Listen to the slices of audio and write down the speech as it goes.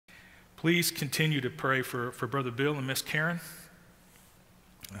Please continue to pray for Brother Bill and Miss Karen,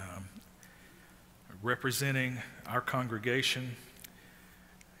 representing our congregation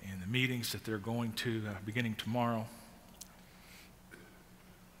in the meetings that they're going to beginning tomorrow.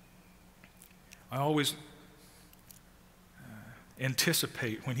 I always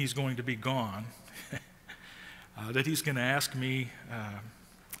anticipate when he's going to be gone that he's going to ask me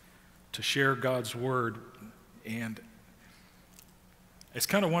to share God's word, and it's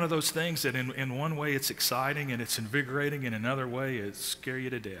kind of one of those things that in one way it's exciting and it's invigorating, and in another way it scares you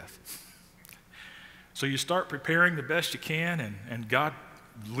to death. So you start preparing the best you can, and God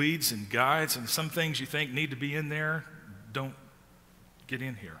leads and guides, and some things you think need to be in there don't get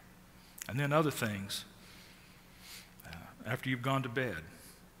in here. And then other things, after you've gone to bed,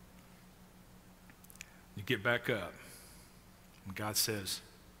 you get back up, and God says,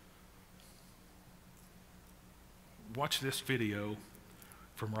 watch this video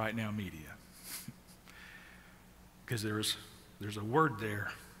from Right Now Media. Because there's a word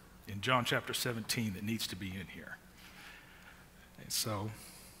there in John chapter 17 that needs to be in here. And so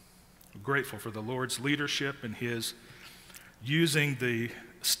I'm grateful for the Lord's leadership and his using the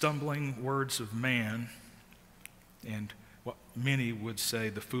stumbling words of man and what many would say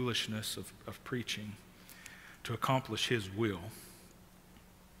the foolishness of preaching to accomplish his will.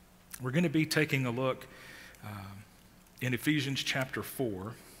 We're going to be taking a look in Ephesians chapter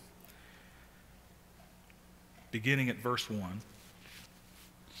 4, beginning at verse 1.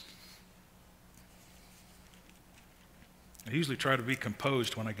 I usually try to be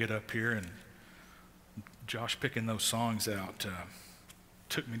composed when I get up here, and Josh picking those songs out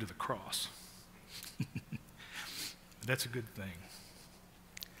took me to the cross. That's a good thing.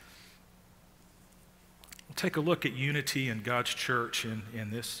 We'll take a look at unity in God's church in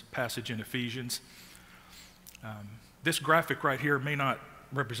this passage in Ephesians. This graphic right here may not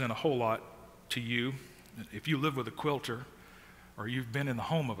represent a whole lot to you. If you live with a quilter or you've been in the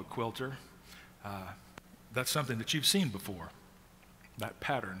home of a quilter, that's something that you've seen before, that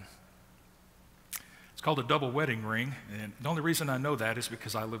pattern. It's called a double wedding ring, and the only reason I know that is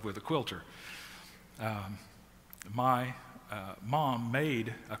because I live with a quilter. My mom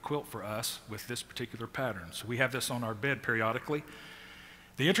made a quilt for us with this particular pattern, so we have this on our bed periodically.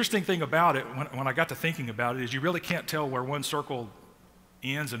 The interesting thing about it, when I got to thinking about it, is you really can't tell where one circle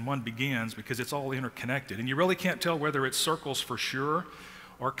ends and one begins because it's all interconnected. And you really can't tell whether it's circles for sure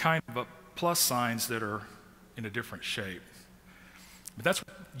or kind of plus signs that are in a different shape. But that's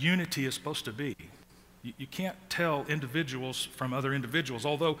what unity is supposed to be. You can't tell individuals from other individuals,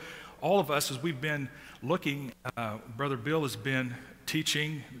 although all of us, as we've been looking, Brother Bill has been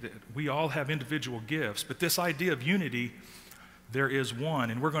teaching that we all have individual gifts, but this idea of unity, there is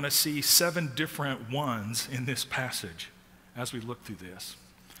one, and we're going to see 7 different ones in this passage as we look through this.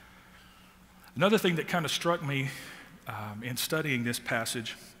 Another thing that kind of struck me in studying this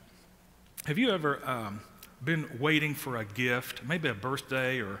passage, have you ever been waiting for a gift, maybe a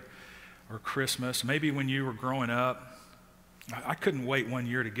birthday or Christmas, maybe when you were growing up? I couldn't wait one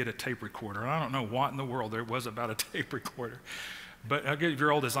year to get a tape recorder. I don't know what in the world there was about a tape recorder, but if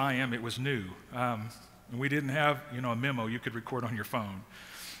you're old as I am, it was new. We didn't have, a memo you could record on your phone.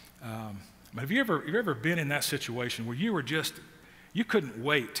 But have you ever been in that situation where you couldn't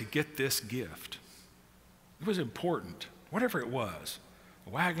wait to get this gift? It was important, whatever it was, a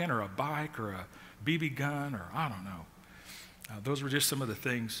wagon or a bike or a BB gun or I don't know. Those were just some of the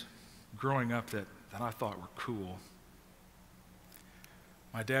things growing up that I thought were cool.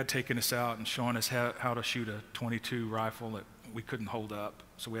 My dad taking us out and showing us how to shoot a .22 rifle that we couldn't hold up,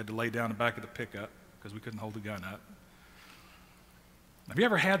 so we had to lay down the back of the pickup because we couldn't hold the gun up. Have you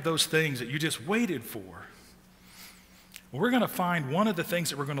ever had those things that you just waited for? Well, we're going to find one of the things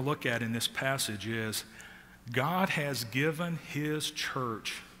that we're going to look at in this passage is God has given his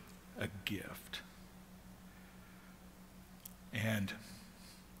church a gift. And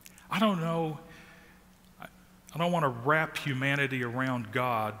I don't know, I don't want to wrap humanity around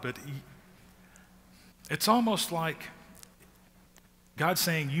God, but it's almost like God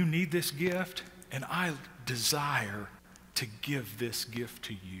saying, you need this gift, and I desire to give this gift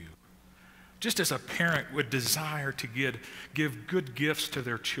to you. Just as a parent would desire to give good gifts to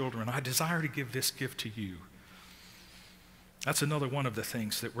their children, I desire to give this gift to you. That's another one of the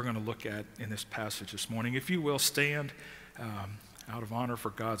things that we're going to look at in this passage this morning. If you will stand out of honor for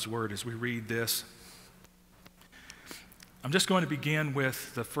God's word as we read this. I'm just going to begin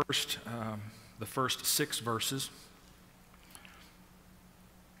with the first 6 verses.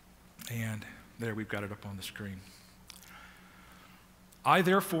 And there, we've got it up on the screen. I,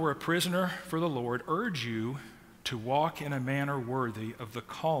 therefore, a prisoner for the Lord, urge you to walk in a manner worthy of the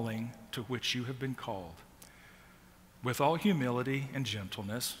calling to which you have been called, with all humility and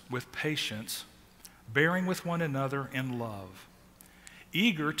gentleness, with patience, bearing with one another in love,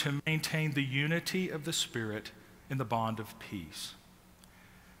 eager to maintain the unity of the Spirit in the bond of peace.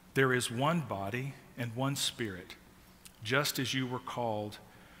 There is one body and one Spirit, just as you were called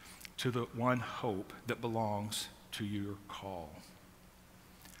to the one hope that belongs to your call.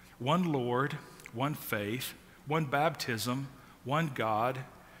 One Lord, one faith, one baptism, one God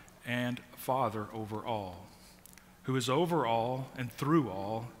and Father over all, who is over all and through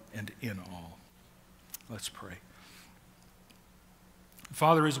all and in all. Let's pray.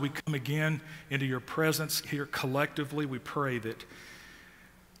 Father, as we come again into your presence here collectively, we pray that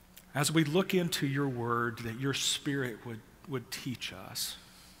as we look into your word, that your Spirit would teach us.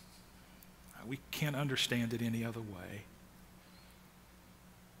 We can't understand it any other way.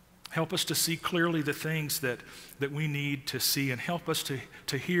 Help us to see clearly the things that we need to see, and help us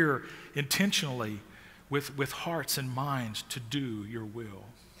to hear intentionally with hearts and minds to do your will.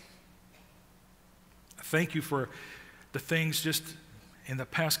 Thank you for the things just in the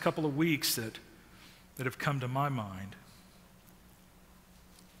past couple of weeks that have come to my mind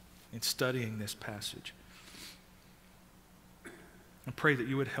in studying this passage. I pray that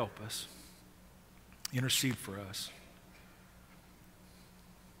you would help us, intercede for us,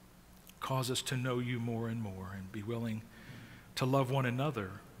 cause us to know you more and more, and be willing to love one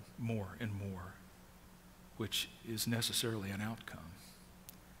another more and more, which is necessarily an outcome.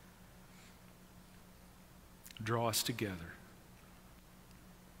 Draw us together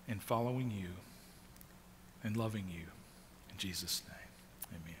in following you and loving you. In Jesus'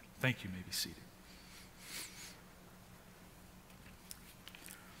 name, amen. Thank you. You may be seated.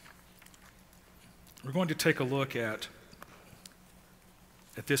 We're going to take a look at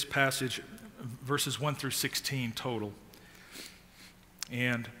this passage, verses 1 through 16 total.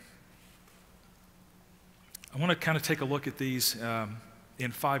 And I want to kind of take a look at these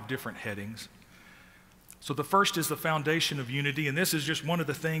in 5 different headings. So the first is the foundation of unity, and this is just one of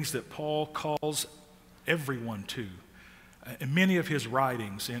the things that Paul calls everyone to. In many of his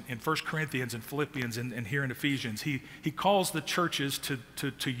writings, in 1 Corinthians and Philippians and here in Ephesians, he calls the churches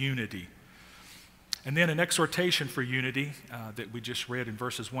to unity. And then an exhortation for unity that we just read in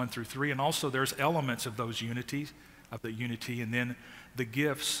verses 1 through 3, and also there's elements of those unities, and then the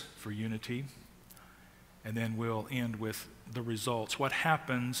gifts for unity, and then we'll end with the results. What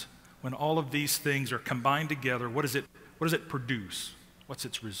happens when all of these things are combined together? What does it produce? What's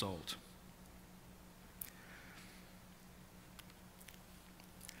its result?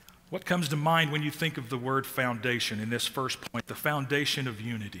 What comes to mind when you think of the word foundation in this first point, the foundation of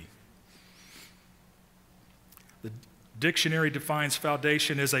unity? The dictionary defines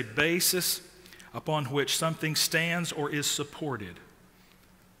foundation as a basis upon which something stands or is supported.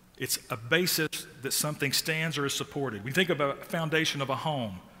 It's a basis that something stands or is supported. We think about a foundation of a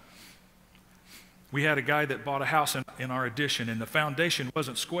home. We had a guy that bought a house in our addition, and the foundation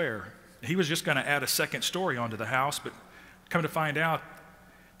wasn't square. He was just going to add a second story onto the house, but come to find out,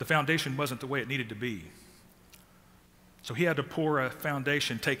 the foundation wasn't the way it needed to be. So he had to pour a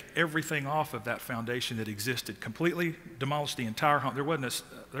foundation, take everything off of that foundation that existed, completely demolish the entire home. There wasn't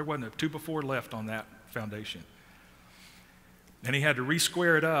a 2x4 left on that foundation. And he had to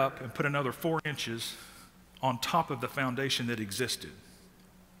re-square it up and put another 4 inches on top of the foundation that existed.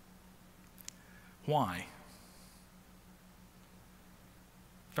 Why?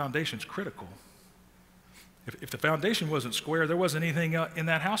 Foundation's critical. If the foundation wasn't square, there wasn't anything in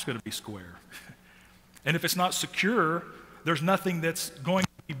that house going to be square. And if it's not secure, there's nothing that's going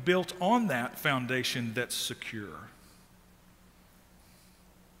to be built on that foundation that's secure.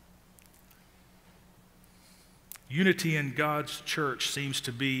 Unity in God's church seems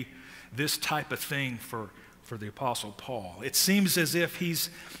to be this type of thing for the Apostle Paul. It seems as if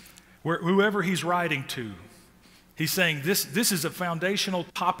whoever he's writing to, he's saying this is a foundational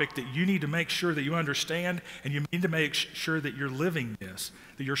topic that you need to make sure that you understand, and you need to make sure that you're living this,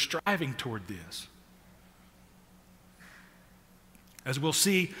 that you're striving toward this. As we'll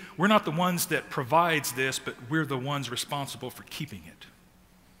see, we're not the ones that provides this, but we're the ones responsible for keeping it.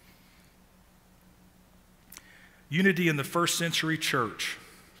 Unity in the first century church,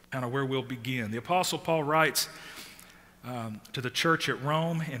 kind of where we'll begin. The Apostle Paul writes to the church at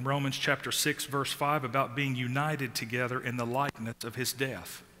Rome in Romans chapter 6, verse 5, about being united together in the likeness of his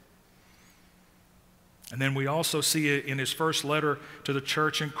death. And then we also see it in his first letter to the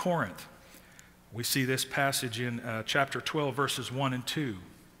church in Corinth. We see this passage in chapter 12, verses 1 and 2.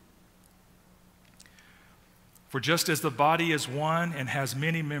 For just as the body is one and has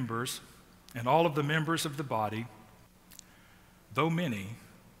many members, And all of the members of the body, though many,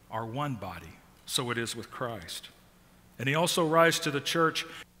 are one body. So it is with Christ. And he also writes to the church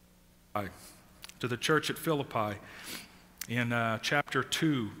at Philippi in chapter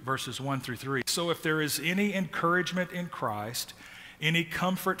 2, verses 1 through 3. So if there is any encouragement in Christ, any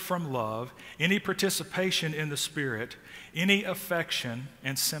comfort from love, any participation in the Spirit, any affection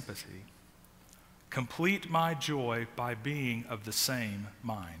and sympathy, complete my joy by being of the same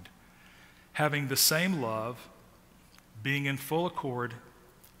mind, having the same love, being in full accord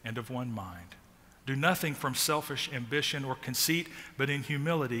and of one mind. Do nothing from selfish ambition or conceit, but in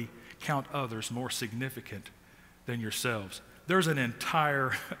humility count others more significant than yourselves. There's an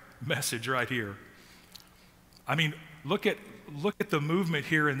entire message right here. I mean, look at the movement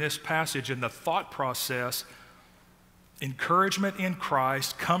here in this passage and the thought process. Encouragement in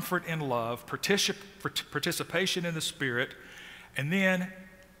Christ, comfort in love, participation in the Spirit, and then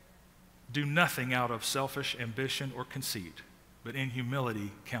do nothing out of selfish ambition or conceit, but in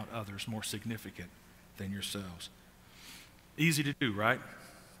humility count others more significant than yourselves. Easy to do, right?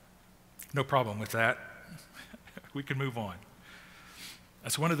 No problem with that. We can move on.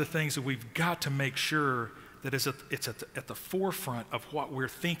 That's one of the things that we've got to make sure that it's at the forefront of what we're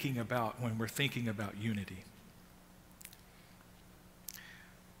thinking about when we're thinking about unity.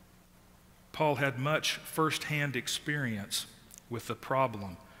 Paul had much firsthand experience with the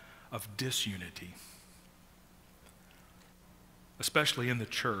problem of disunity, especially in the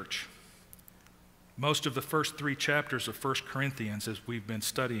church. Most of the first 3 chapters of 1 Corinthians, as we've been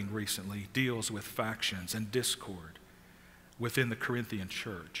studying recently, deals with factions and discord within the Corinthian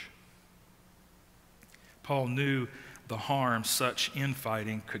church. Paul knew the harm such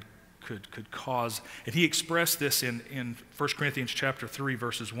infighting could cause, and he expressed this in 1 Corinthians chapter 3,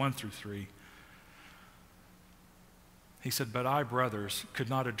 verses 1 through 3. He said, "But I, brothers, could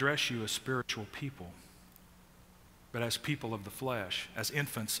not address you as spiritual people, but as people of the flesh, as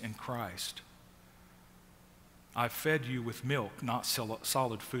infants in Christ. I fed you with milk, not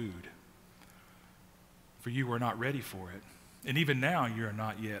solid food, for you were not ready for it. And even now you are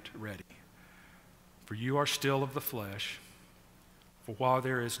not yet ready, for you are still of the flesh. For while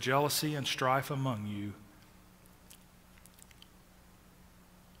there is jealousy and strife among you,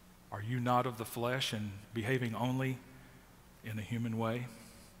 are you not of the flesh and behaving only in a human way?"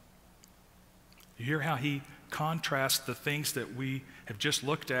 You hear how he contrasts the things that we have just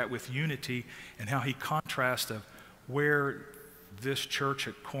looked at with unity and how he contrasts of where this church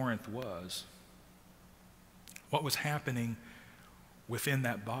at Corinth was. What was happening within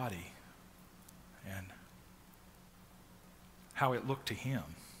that body and how it looked to him.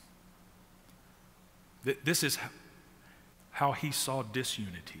 This is how he saw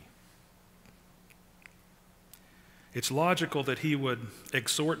disunity. It's logical that he would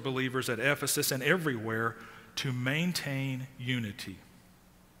exhort believers at Ephesus and everywhere to maintain unity.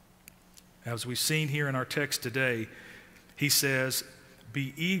 As we've seen here in our text today, he says,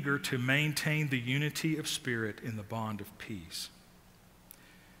 "Be eager to maintain the unity of spirit in the bond of peace."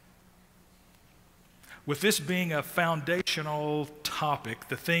 With this being a foundational topic,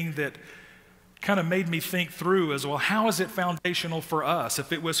 the thing that kind of made me think through is, well, how is it foundational for us?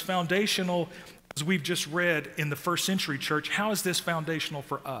 If it was foundational, as we've just read in the first century church, how is this foundational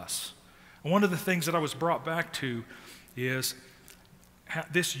for us? And one of the things that I was brought back to is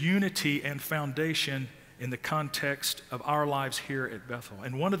this unity and foundation in the context of our lives here at Bethel.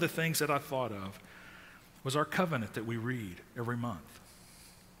 And one of the things that I thought of was our covenant that we read every month.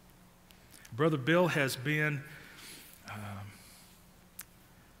 Brother Bill has been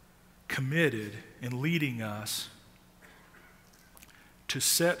committed in leading us to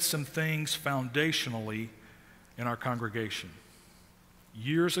set some things foundationally in our congregation.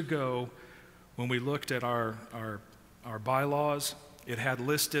 Years ago, when we looked at our bylaws, it had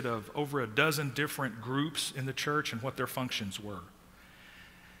listed of over a dozen different groups in the church and what their functions were.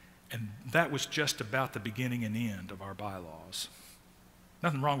 And that was just about the beginning and end of our bylaws.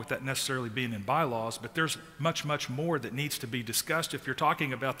 Nothing wrong with that necessarily being in bylaws, but there's much, much more that needs to be discussed if you're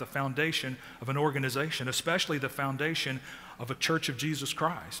talking about the foundation of an organization, especially the foundation of a church of Jesus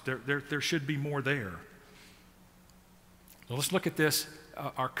Christ. There should be more there. So let's look at this,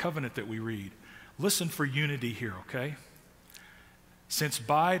 our covenant that we read. Listen for unity here, okay? "Since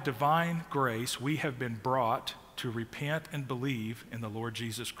by divine grace we have been brought to repent and believe in the Lord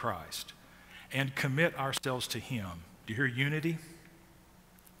Jesus Christ and commit ourselves to Him." Do you hear unity?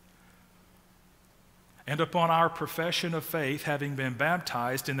 "And upon our profession of faith, having been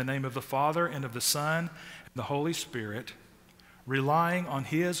baptized in the name of the Father and of the Son and the Holy Spirit, relying on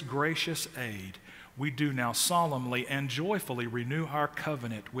His gracious aid, we do now solemnly and joyfully renew our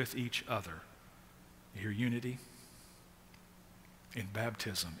covenant with each other. You hear unity? In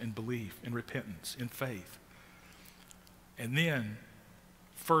baptism, in belief, in repentance, in faith. And then,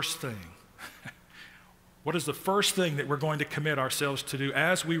 first thing, what is the first thing that we're going to commit ourselves to do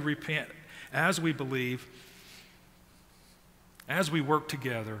as we repent, as we believe, as we work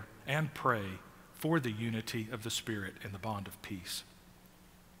together and pray for the unity of the Spirit and the bond of peace?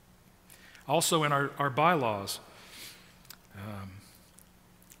 Also in our bylaws,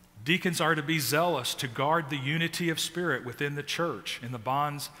 deacons are to be zealous to guard the unity of spirit within the church in the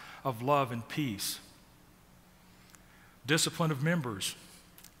bonds of love and peace. Discipline of members.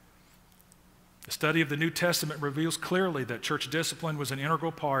 The study of the New Testament reveals clearly that church discipline was an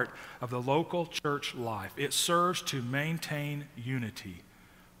integral part of the local church life. It serves to maintain unity,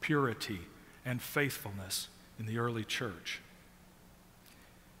 purity, and faithfulness in the early church.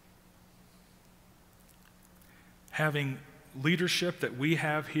 Having leadership that we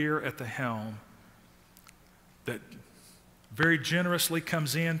have here at the helm that very generously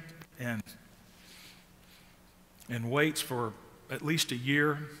comes in and waits for at least a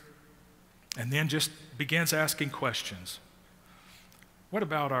year and then just begins asking questions. What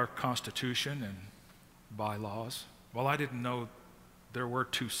about our Constitution and bylaws? Well, I didn't know there were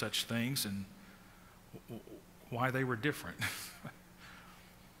two such things and why they were different.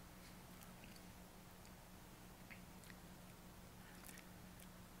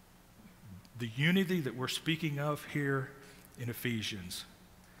 The unity that we're speaking of here in Ephesians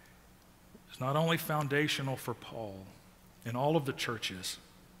is not only foundational for Paul in all of the churches,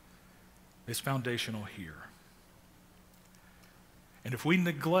 it's foundational here. And if we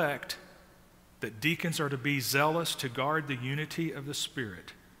neglect that deacons are to be zealous to guard the unity of the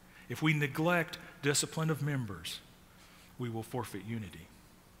Spirit, if we neglect discipline of members, we will forfeit unity.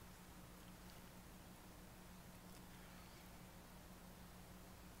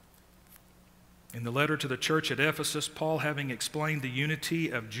 In the letter to the church at Ephesus, Paul, having explained the unity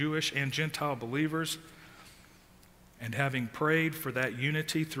of Jewish and Gentile believers, and having prayed for that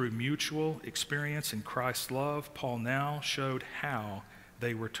unity through mutual experience in Christ's love, Paul now showed how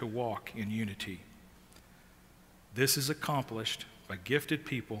they were to walk in unity. This is accomplished by gifted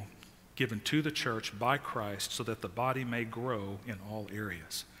people given to the church by Christ so that the body may grow in all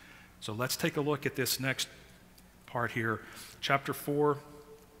areas. So let's take a look at this next part here, chapter 4,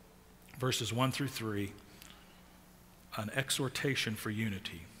 verses 1 through 3, an exhortation for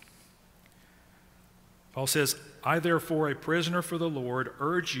unity. Paul says, I therefore, a prisoner for the Lord,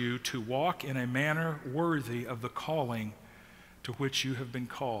 urge you to walk in a manner worthy of the calling to which you have been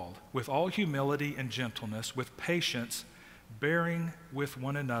called, with all humility and gentleness, with patience, bearing with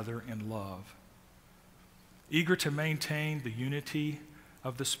one another in love, eager to maintain the unity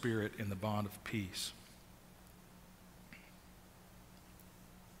of the Spirit in the bond of peace.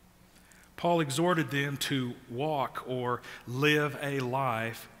 Paul exhorted them to walk or live a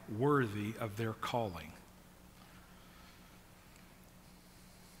life worthy of their calling.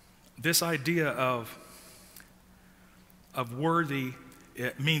 This idea of worthy,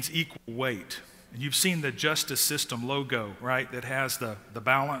 it means equal weight. And you've seen the justice system logo, right, that has the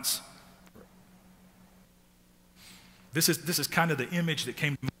balance. This is kind of the image that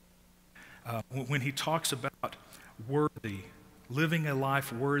came to me when he talks about worthy, living a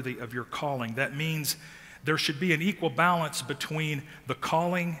life worthy of your calling. That means there should be an equal balance between the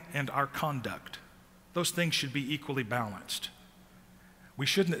calling and our conduct. Those things should be equally balanced. We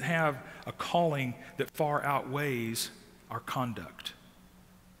shouldn't have a calling that far outweighs our conduct.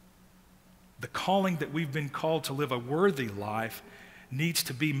 The calling that we've been called to live a worthy life needs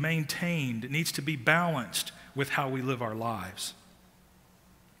to be maintained. It needs to be balanced with how we live our lives.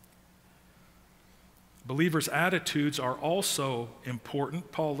 Believers' attitudes are also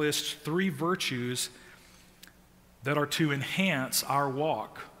important. Paul lists 3 virtues that are to enhance our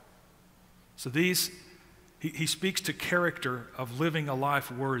walk. So he speaks to character of living a life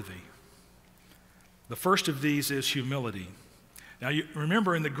worthy. The first of these is humility. Now, you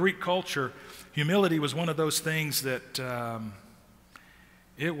remember in the Greek culture, humility was one of those things that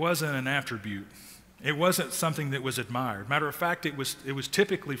it wasn't an attribute. It wasn't something that was admired. Matter of fact, it was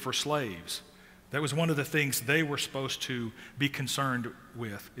typically for slaves. That was one of the things they were supposed to be concerned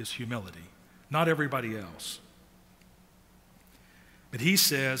with, is humility. Not everybody else. But he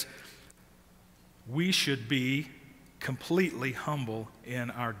says we should be completely humble in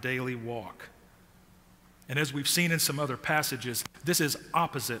our daily walk. And as we've seen in some other passages, this is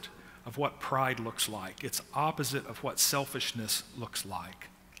opposite of what pride looks like. It's opposite of what selfishness looks like.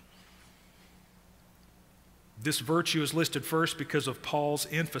 This virtue is listed first because of Paul's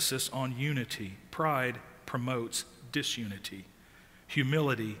emphasis on unity. Pride promotes disunity.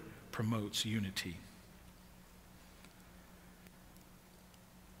 Humility promotes unity.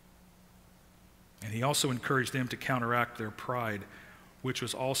 And he also encouraged them to counteract their pride, which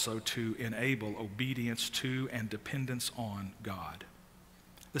was also to enable obedience to and dependence on God.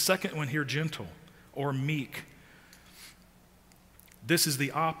 The second one here, gentle or meek. This is the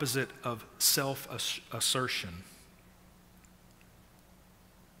opposite of self-assertion,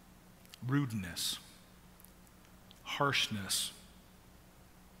 rudeness, harshness.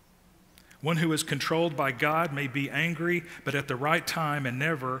 One who is controlled by God may be angry, but at the right time and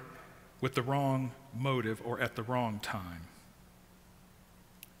never with the wrong motive or at the wrong time.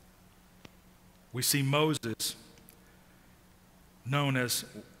 We see Moses known as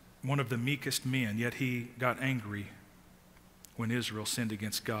one of the meekest men, yet he got angry when Israel sinned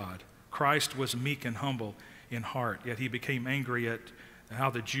against God. Christ was meek and humble in heart, yet he became angry at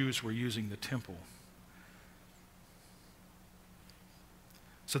how the Jews were using the temple.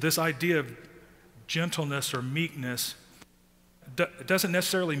 So this idea of gentleness or meekness doesn't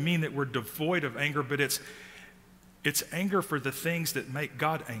necessarily mean that we're devoid of anger, but it's anger for the things that make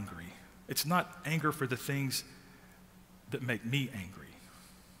God angry. It's not anger for the things that make me angry.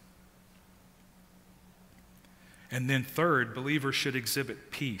 And then third, believers should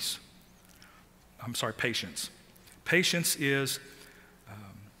exhibit patience. Patience is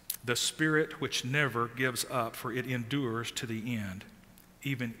the spirit which never gives up, for it endures to the end,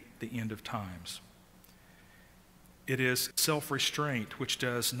 even the end of times. It is self-restraint which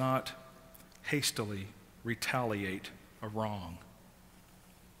does not hastily retaliate a wrong.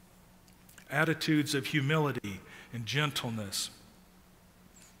 Attitudes of humility and gentleness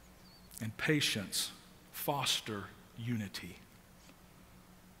and patience foster unity.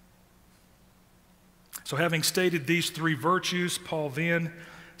 So having stated these three virtues, Paul then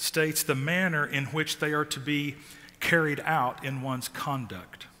states the manner in which they are to be carried out in one's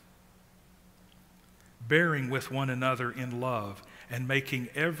conduct. Bearing with one another in love and making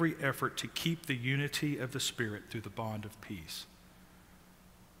every effort to keep the unity of the Spirit through the bond of peace.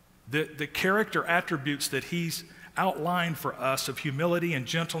 The character attributes that he's outlined for us of humility and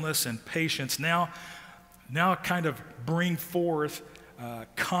gentleness and patience now kind of bring forth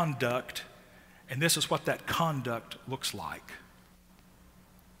conduct, and this is what that conduct looks like.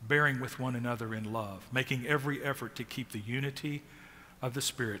 Bearing with one another in love, making every effort to keep the unity of the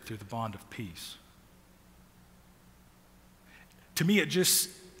Spirit through the bond of peace. To me,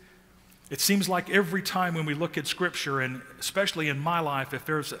 it seems like every time when we look at Scripture, and especially in my life, if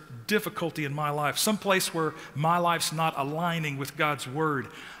there's a difficulty in my life, someplace where my life's not aligning with God's Word,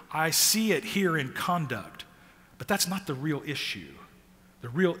 I see it here in conduct. But that's not the real issue. The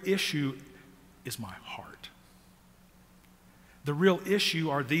real issue is my heart. The real issue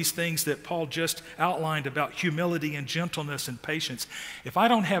are these things that Paul just outlined about humility and gentleness and patience. If I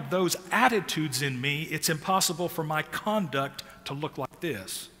don't have those attitudes in me, it's impossible for my conduct to look like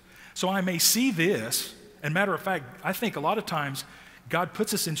this. So I may see this, and matter of fact, I think a lot of times God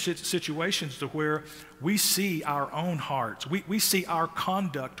puts us in situations to where we see our own hearts. We see our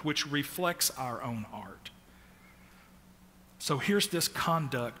conduct which reflects our own heart. So here's this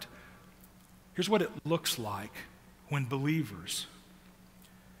conduct. Here's what it looks like when believers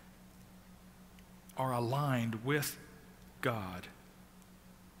are aligned with God,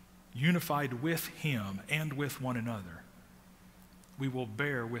 unified with Him and with one another. We will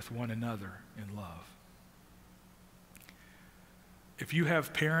bear with one another in love. If you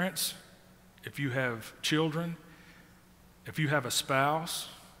have parents, if you have children, if you have a spouse,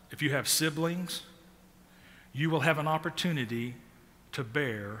 if you have siblings, you will have an opportunity to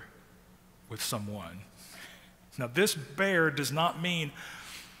bear with someone. Now, this bear does not mean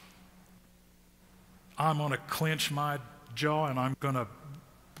I'm going to clench my jaw and I'm going to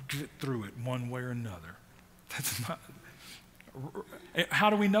get through it one way or another. That's not. How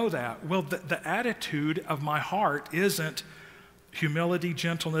do we know that? Well, the attitude of my heart isn't humility,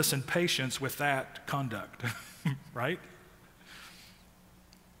 gentleness, and patience with that conduct, right?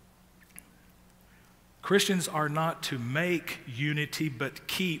 Christians are not to make unity, but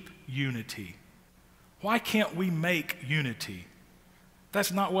keep unity. Why can't we make unity?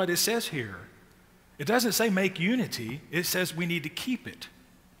 That's not what it says here. It doesn't say make unity. It says we need to keep it.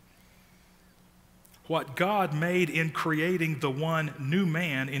 What God made in creating the one new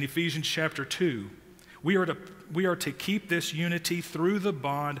man in Ephesians chapter 2, we are to keep this unity through the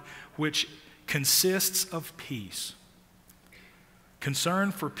bond which consists of peace.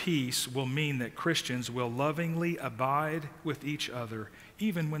 Concern for peace will mean that Christians will lovingly abide with each other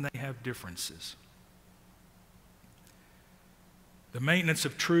even when they have differences. The maintenance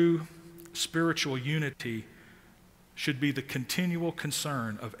of true spiritual unity should be the continual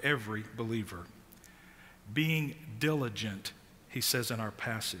concern of every believer. Being diligent, he says in our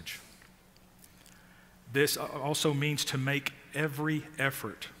passage. This also means to make every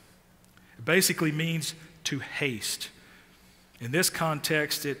effort. It basically means to haste. In this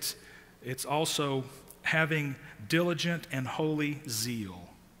context, it's also having diligent and holy zeal.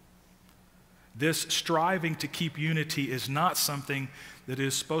 This striving to keep unity is not something that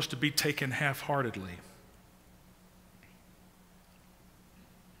is supposed to be taken half-heartedly.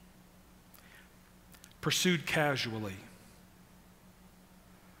 Pursued casually.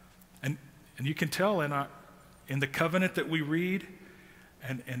 And you can tell in the covenant that we read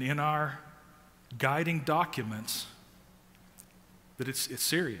and in our guiding documents that it's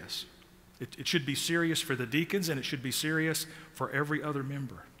serious. It should be serious for the deacons, and it should be serious for every other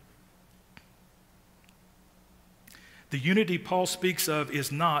member. The unity Paul speaks of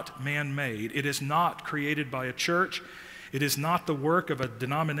is not man-made. It is not created by a church. It is not the work of a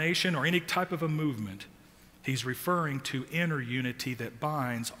denomination or any type of a movement. He's referring to inner unity that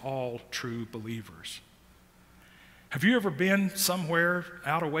binds all true believers. Have you ever been somewhere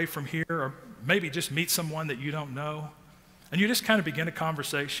out away from here, or maybe just meet someone that you don't know, and you just kind of begin a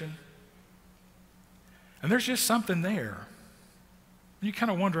conversation, and there's just something there, and you kind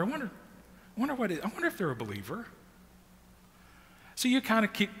of wonder, I wonder if they're a believer. So you kind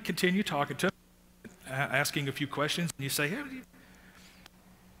of continue talking to them, asking a few questions, and you say, hey,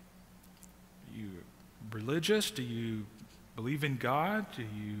 you religious? Do you believe in God? Do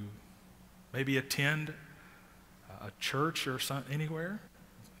you maybe attend a church or anywhere?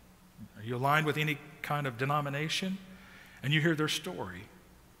 Are you aligned with any kind of denomination? And you hear their story.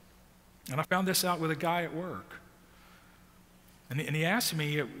 And I found this out with a guy at work. And he asked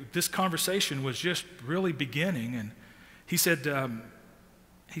me, this conversation was just really beginning, and he said,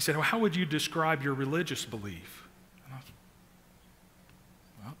 well, how would you describe your religious belief?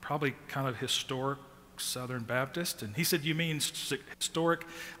 Well, probably kind of historic Southern Baptist. And he said, you mean historic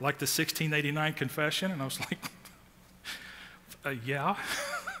like the 1689 Confession? And I was like, yeah.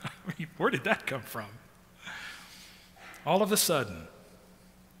 I mean, where did that come from? All of a sudden,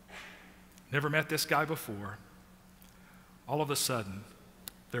 never met this guy before, all of a sudden,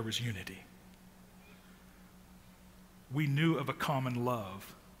 there was unity. We knew of a common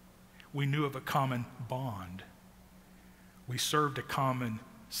love. We knew of a common bond. We served a common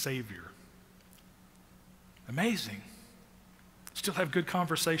Savior. Amazing. Still have good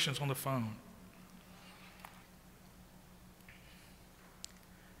conversations on the phone.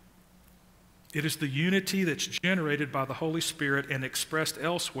 It is the unity that's generated by the Holy Spirit and expressed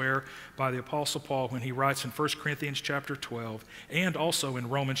elsewhere by the Apostle Paul when he writes in 1 Corinthians chapter 12 and also in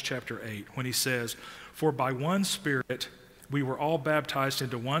Romans chapter 8 when he says, "For by one Spirit we were all baptized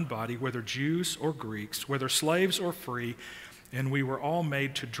into one body, whether Jews or Greeks, whether slaves or free, and we were all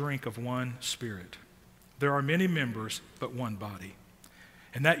made to drink of one Spirit. There are many members, but one body."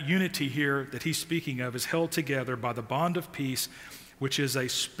 And that unity here that he's speaking of is held together by the bond of peace, which is a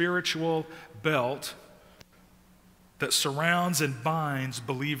spiritual belt that surrounds and binds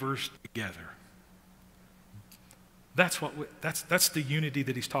believers together. That's the unity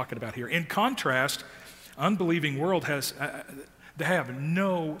that he's talking about here. In contrast, unbelieving world they have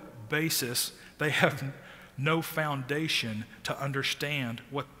no basis, they have no foundation to understand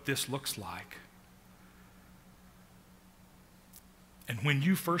what this looks like. And when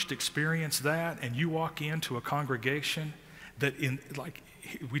you first experience that and you walk into a congregation that like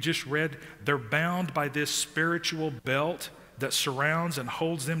we just read, they're bound by this spiritual belt that surrounds and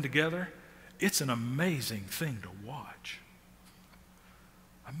holds them together, it's an amazing thing to watch.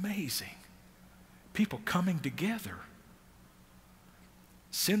 Amazing. People coming together.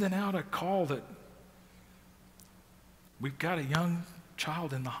 Sending out a call that we've got a young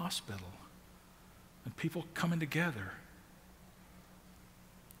child in the hospital, and people coming together.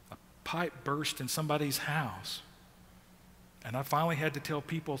 A pipe burst in somebody's house. And I finally had to tell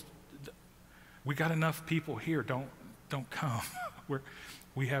people, we got enough people here, don't come.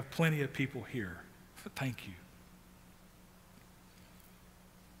 We have plenty of people here. Thank you.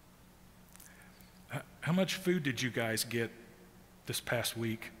 How much food did you guys get this past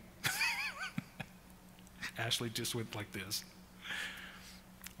week? Ashley just went like this.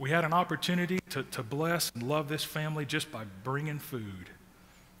 We had an opportunity to bless and love this family just by bringing food.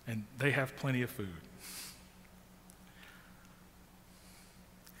 And they have plenty of food.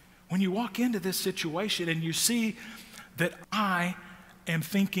 When you walk into this situation and you see that I am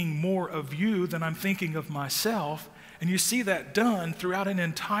thinking more of you than I'm thinking of myself, and you see that done throughout an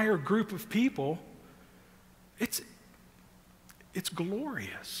entire group of people, it's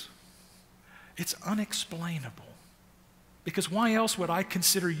glorious. It's unexplainable. Because why else would I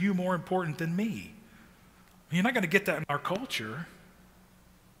consider you more important than me? You're not going to get that in our culture.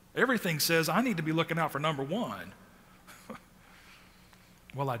 Everything says I need to be looking out for number one.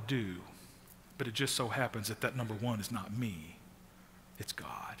 Well, I do. But it just so happens that that number one is not me. It's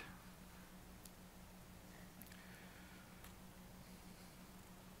God.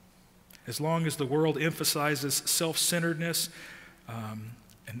 As long as the world emphasizes self-centeredness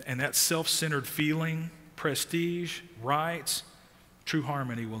and that self-centered feeling, prestige, rights, true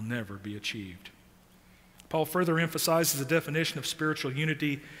harmony will never be achieved. Paul further emphasizes the definition of spiritual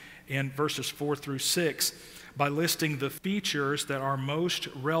unity in verses 4 through 6 by listing the features that are most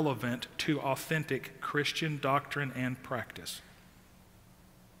relevant to authentic Christian doctrine and practice.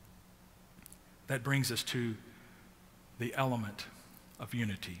 That brings us to the element of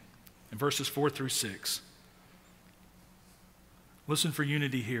unity. In verses 4 through 6, listen for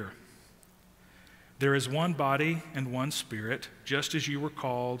unity here. There is one body and one Spirit, just as you were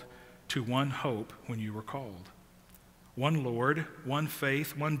called to one hope when you were called. One Lord, one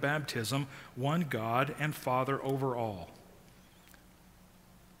faith, one baptism, one God and Father over all,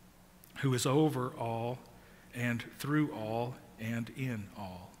 who is over all and through all and in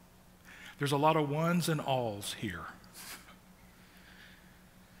all. There's a lot of ones and alls here.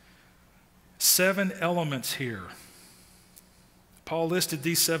 7 elements here. Paul listed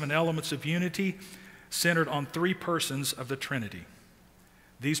these 7 elements of unity centered on 3 persons of the Trinity.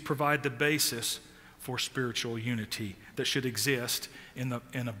 These provide the basis for spiritual unity that should exist in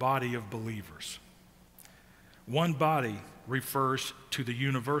a body of believers. One body refers to the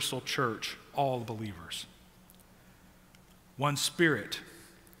universal church, all believers. One Spirit.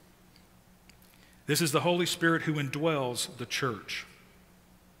 This is the Holy Spirit who indwells the church.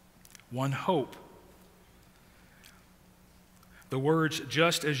 One hope. The words,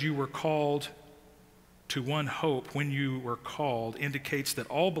 just as you were called to one hope when you were called, indicates that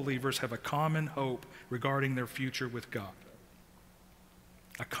all believers have a common hope regarding their future with God.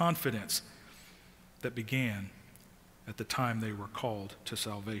 A confidence that began at the time they were called to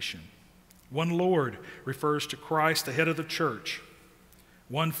salvation. One Lord refers to Christ, the head of the church.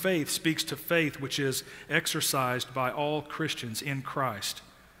 One faith speaks to faith which is exercised by all Christians in Christ,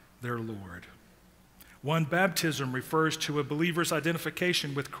 their Lord. One baptism refers to a believer's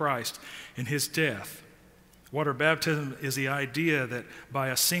identification with Christ in his death. Water baptism is the idea that by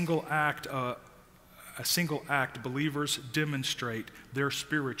a single act, believers demonstrate their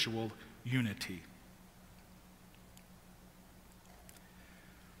spiritual unity.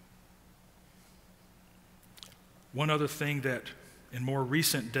 One other thing that in more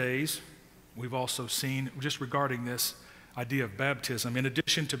recent days we've also seen just regarding this idea of baptism. In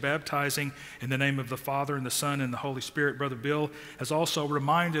addition to baptizing in the name of the Father and the Son and the Holy Spirit, Brother Bill has also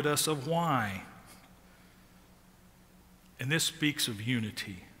reminded us of why. And this speaks of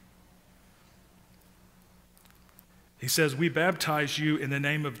unity. He says, we baptize you in the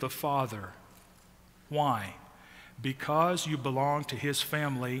name of the Father. Why? Because you belong to His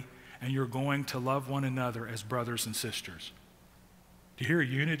family and you're going to love one another as brothers and sisters. Do you hear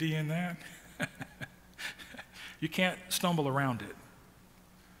unity in that? You can't stumble around it.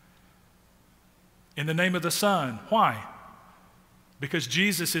 In the name of the Son. Why? Because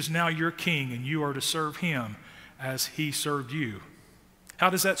Jesus is now your King and you are to serve Him as He served you. How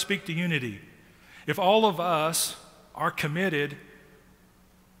does that speak to unity? If all of us are committed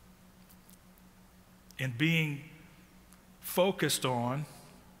in being focused on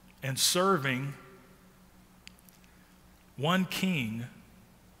and serving one King,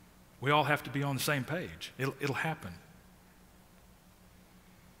 we all have to be on the same page. It'll happen.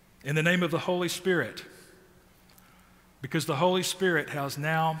 In the name of the Holy Spirit, because the Holy Spirit has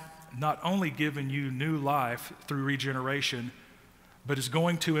now not only given you new life through regeneration, but is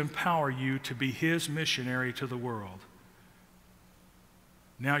going to empower you to be His missionary to the world.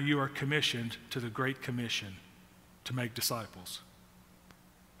 Now you are commissioned to the Great Commission to make disciples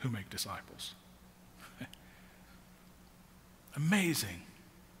who make disciples. Amazing.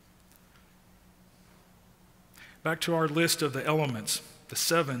 Back to our list of the elements, the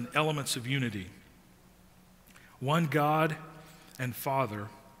 7 elements of unity. One God and Father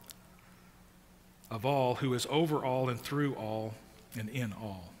of all, who is over all and through all and in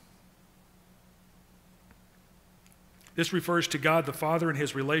all. This refers to God the Father and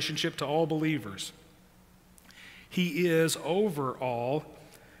His relationship to all believers. He is over all.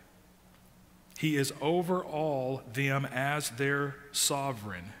 He is over all them as their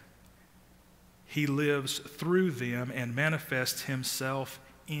sovereign. He lives through them and manifests Himself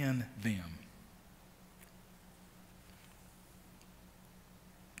in them.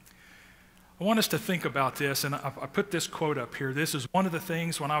 I want us to think about this, and I put this quote up here. This is one of the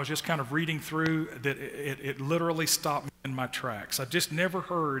things when I was just kind of reading through that it literally stopped me in my tracks. I've just never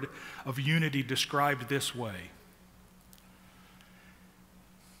heard of unity described this way.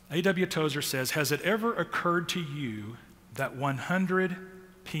 A.W. Tozer says, "Has it ever occurred to you that 100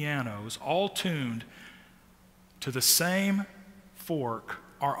 pianos, all tuned to the same fork,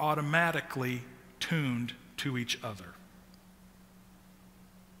 are automatically tuned to each other?"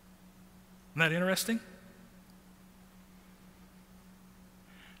 Isn't that interesting?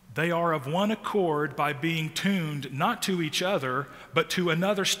 They are of one accord by being tuned not to each other, but to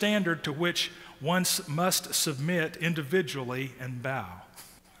another standard to which one must submit individually and bow.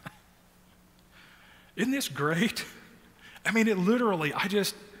 Isn't this great? I mean, it literally,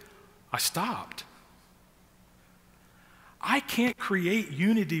 I stopped. I can't create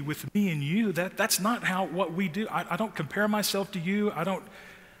unity with me and you. That's not what we do. I don't compare myself to you.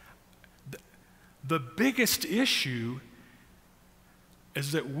 The biggest issue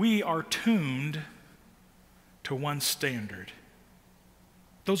is that we are tuned to one standard.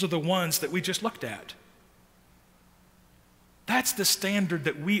 Those are the ones that we just looked at. That's the standard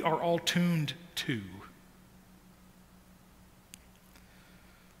that we are all tuned to.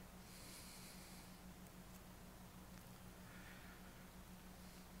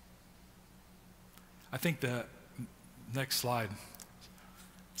 I think the next slide.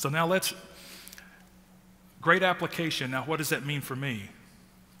 So now great application. Now, what does that mean for me?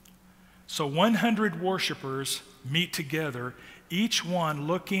 So 100 worshipers meet together, each one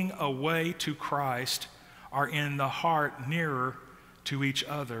looking away to Christ, are in the heart nearer to each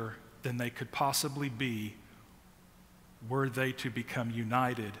other than they could possibly be were they to become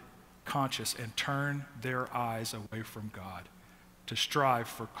united, conscious, and turn their eyes away from God to strive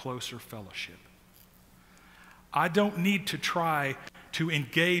for closer fellowship. I don't need to try to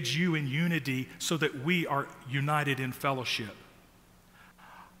engage you in unity so that we are united in fellowship.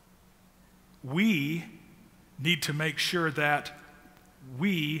 We need to make sure that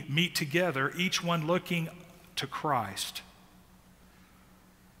we meet together, each one looking to Christ.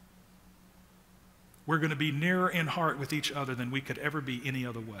 We're going to be nearer in heart with each other than we could ever be any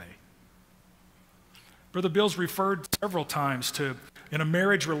other way. Brother Bill's referred several times to, in a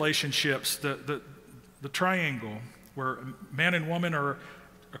marriage relationships, the triangle where man and woman are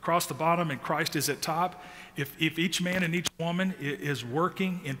across the bottom and Christ is at top. If each man and each woman is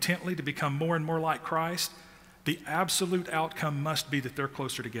working intently to become more and more like Christ, the absolute outcome must be that they're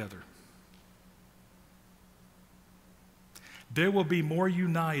closer together. They will be more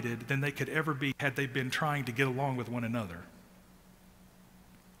united than they could ever be had they been trying to get along with one another.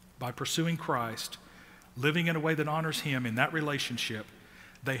 By pursuing Christ, living in a way that honors Him in that relationship,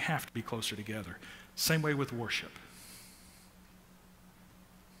 they have to be closer together. Same way with worship.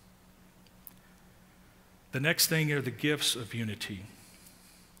 The next thing are the gifts of unity.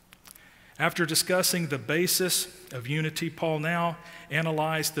 After discussing the basis of unity, Paul now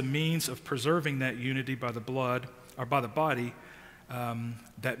analyzed the means of preserving that unity by the blood, or by the body,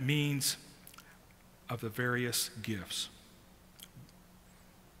 that means of the various gifts.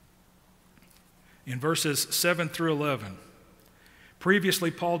 In verses 7 through 11, previously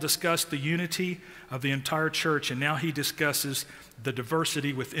Paul discussed the unity of the entire church, and now he discusses the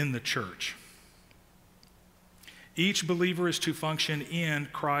diversity within the church. Each believer is to function in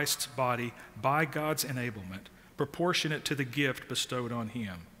Christ's body by God's enablement, proportionate to the gift bestowed on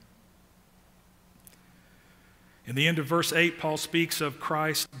him. In the end of verse 8, Paul speaks of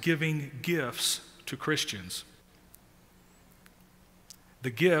Christ giving gifts to Christians. The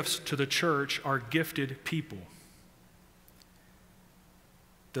gifts to the church are gifted people.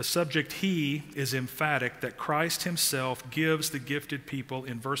 The subject "he" is emphatic that Christ himself gives the gifted people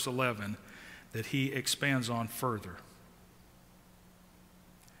in verse 11 that he expands on further.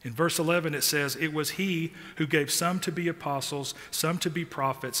 In verse 11 it says, "It was he who gave some to be apostles, some to be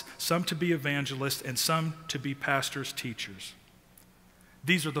prophets, some to be evangelists, and some to be pastors, teachers."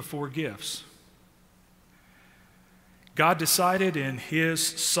 These are the four gifts. God decided in his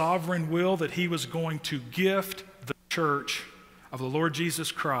sovereign will that he was going to gift the church of the Lord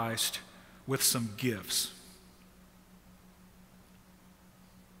Jesus Christ with some gifts.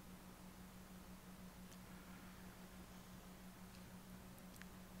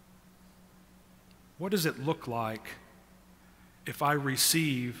 What does it look like if I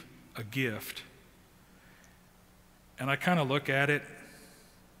receive a gift and I kind of look at it,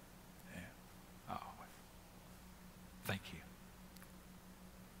 oh, thank you,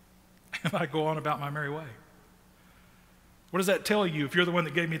 and I go on about my merry way? What does that tell you if you're the one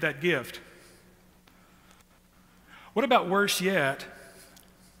that gave me that gift? What about worse yet,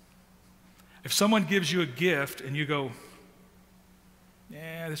 If someone gives you a gift and you go,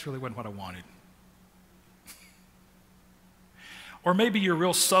 yeah, this really wasn't what I wanted. Or maybe you're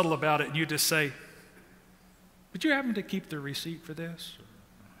real subtle about it and you just say, would you happen to keep the receipt for this?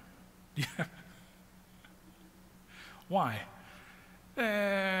 Yeah. Why?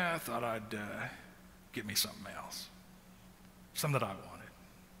 I thought I'd get me something else. Something that I wanted.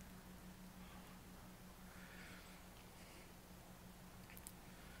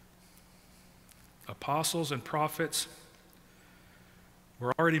 Apostles and prophets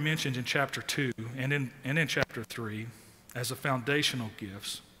were already mentioned in chapter 2 and in chapter 3 as the foundational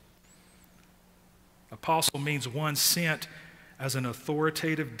gifts. Apostle means one sent as an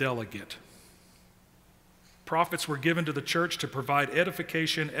authoritative delegate. Prophets were given to the church to provide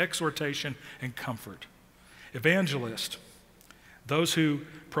edification, exhortation, and comfort. Evangelists, those who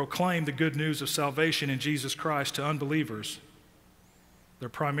proclaim the good news of salvation in Jesus Christ to unbelievers, they're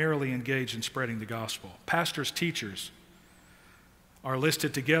primarily engaged in spreading the gospel. Pastors, teachers are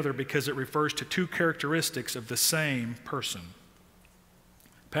listed together because it refers to two characteristics of the same person.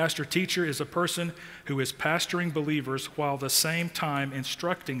 Pastor teacher is a person who is pastoring believers while at the same time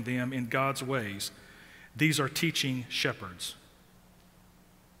instructing them in God's ways. These are teaching shepherds.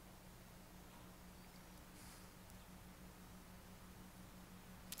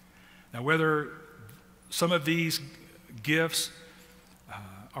 Now, whether some of these gifts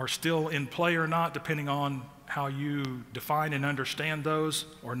are still in play or not, depending on how you define and understand those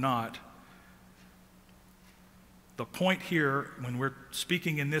or not, the point here, when we're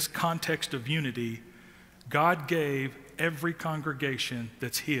speaking in this context of unity, God gave every congregation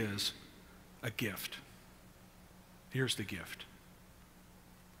that's His a gift. Here's the gift.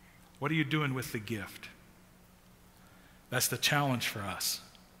 What are you doing with the gift? That's the challenge for us.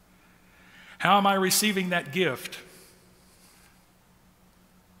 How am I receiving that gift?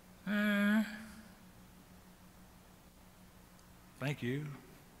 Thank you,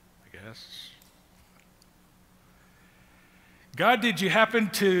 I guess. God, did you happen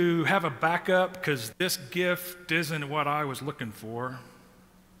to have a backup? Because this gift isn't what I was looking for.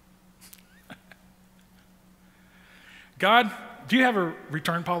 God, do you have a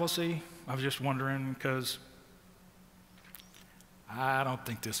return policy? I was just wondering because I don't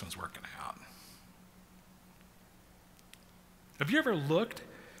think this one's working out. Have you ever looked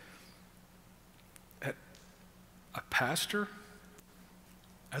at a pastor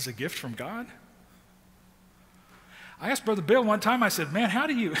as a gift from God? I asked Brother Bill one time, I said, man, how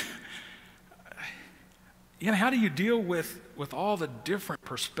do you deal with all the different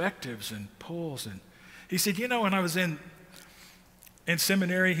perspectives and pulls? And he said, when I was in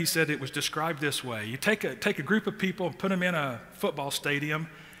seminary, he said it was described this way. You take a group of people and put them in a football stadium,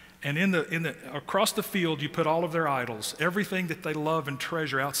 and across the field you put all of their idols, everything that they love and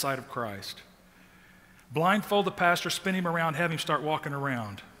treasure outside of Christ. Blindfold the pastor, spin him around, have him start walking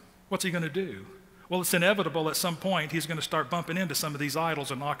around. What's he going to do? Well, it's inevitable at some point he's going to start bumping into some of these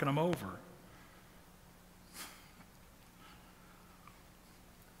idols and knocking them over.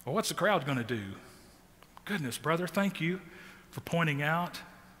 Well, what's the crowd going to do? Goodness, brother, thank you for pointing out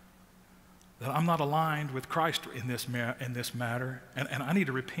that I'm not aligned with Christ in this matter, and I need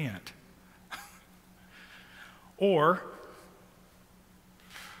to repent. Or,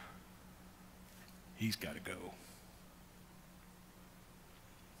 he's got to go.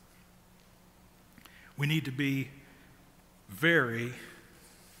 We need to be very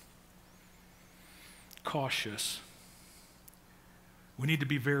cautious. We need to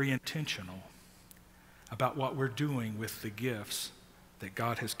be very intentional about what we're doing with the gifts that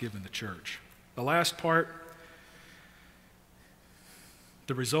God has given the church. The last part,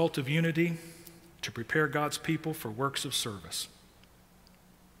 the result of unity, to prepare God's people for works of service.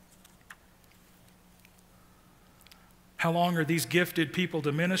 How long are these gifted people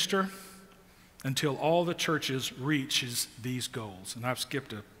to minister? Until all the churches reaches these goals. And I've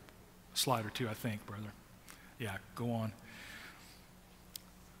skipped a slide or two, I think, brother. Yeah, go on.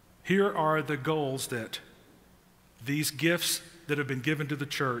 Here are the goals that these gifts that have been given to the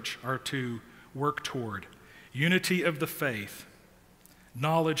church are to work toward. Unity of the faith,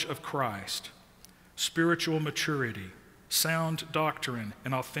 knowledge of Christ, spiritual maturity, sound doctrine,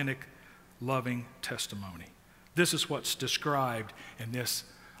 and authentic, loving testimony. This is what's described in this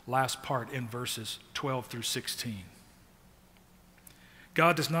last part in verses 12 through 16.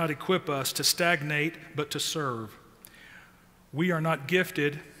 God does not equip us to stagnate, but to serve. We are not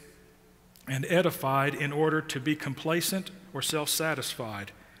gifted and edified in order to be complacent or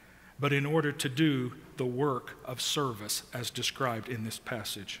self-satisfied, but in order to do the work of service as described in this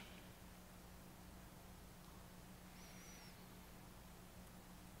passage.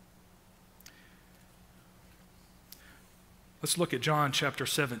 Let's look at John chapter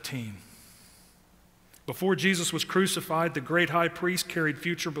 17. Before Jesus was crucified, the great high priest carried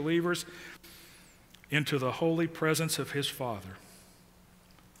future believers into the holy presence of his Father.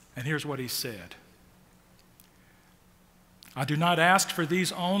 And here's what he said. I do not ask for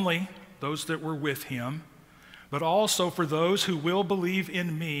these only, those that were with him, but also for those who will believe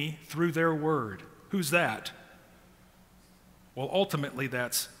in me through their word. Who's that? Well, ultimately,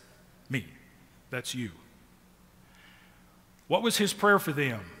 that's me. That's you. What was his prayer for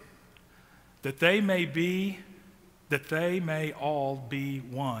them? That they may all be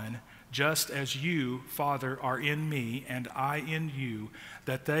one, just as you, Father, are in me and I in you,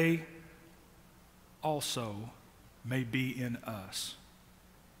 that they also may be in us.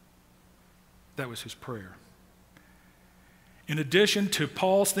 That was his prayer. In addition to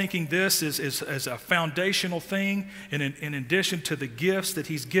Paul's thinking this is a foundational thing, and in addition to the gifts that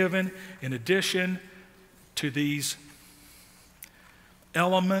he's given, in addition to these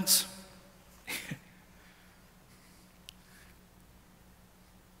elements,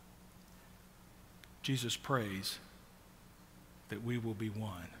 Jesus prays that we will be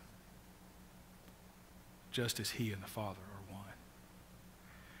one, just as he and the Father are one.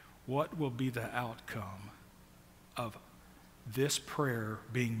 What will be the outcome of this prayer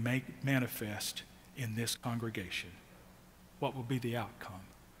being manifest in this congregation? What will be the outcome?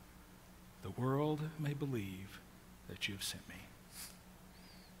 The world may believe that you have sent me.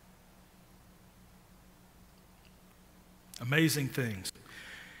 Amazing things.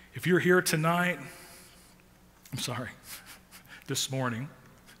 If you're here tonight, this morning,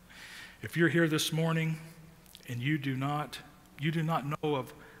 if you're here this morning and you do not know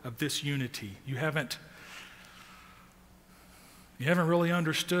of this unity, you haven't really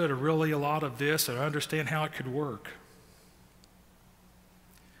understood a lot of this or understand how it could work,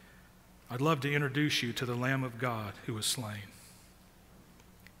 I'd love to introduce you to the Lamb of God who was slain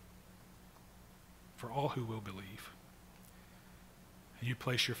for all who will believe. And you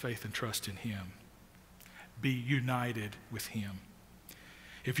place your faith and trust in him. Be united with him.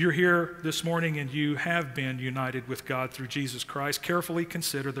 If you're here this morning and you have been united with God through Jesus Christ, carefully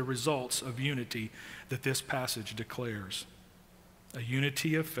consider the results of unity that this passage declares. A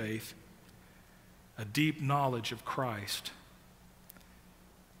unity of faith, a deep knowledge of Christ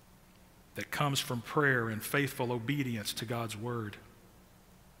that comes from prayer and faithful obedience to God's word.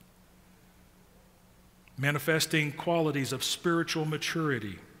 Manifesting qualities of spiritual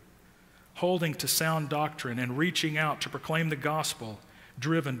maturity, holding to sound doctrine, and reaching out to proclaim the gospel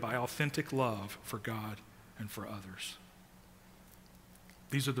driven by authentic love for God and for others.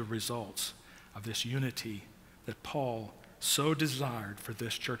 These are the results of this unity that Paul so desired for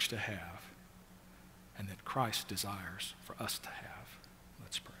this church to have, and that Christ desires for us to have.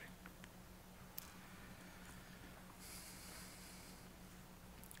 Let's pray.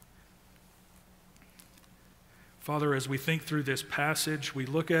 Father, as we think through this passage, we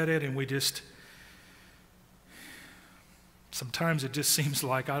look at it and sometimes it just seems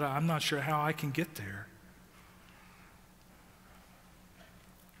like I'm not sure how I can get there.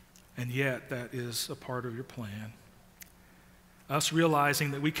 And yet, that is a part of your plan. Us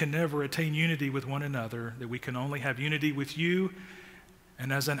realizing that we can never attain unity with one another, that we can only have unity with you,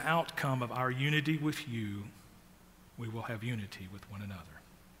 and as an outcome of our unity with you, we will have unity with one another.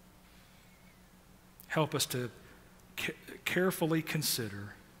 Help us to carefully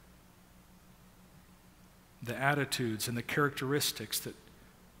consider the attitudes and the characteristics that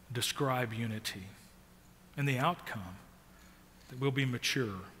describe unity, and the outcome that we'll be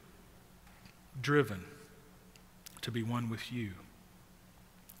mature, driven to be one with you.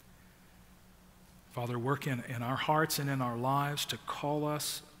 Father, work in our hearts and in our lives to call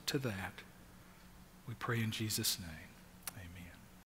us to that. We pray in Jesus' name.